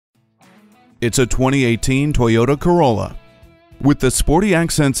It's a 2018 Toyota Corolla. With the sporty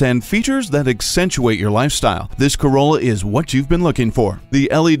accents and features that accentuate your lifestyle, this Corolla is what you've been looking for.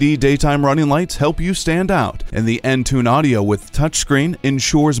 The LED daytime running lights help you stand out, and the N-Tune audio with touchscreen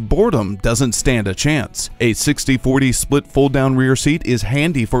ensures boredom doesn't stand a chance. A 60/40 split fold-down rear seat is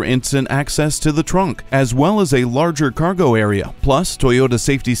handy for instant access to the trunk, as well as a larger cargo area. Plus, Toyota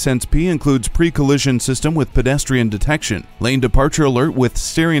Safety Sense P includes pre-collision system with pedestrian detection, lane departure alert with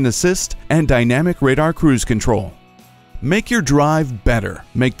steering assist, and dynamic radar cruise control. Make your drive better.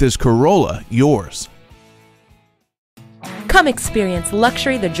 Make this Corolla yours. Come experience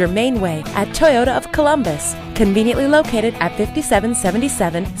luxury the Germain way at Toyota of Columbus, conveniently located at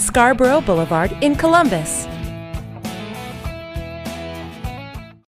 5777 Scarborough Boulevard in Columbus.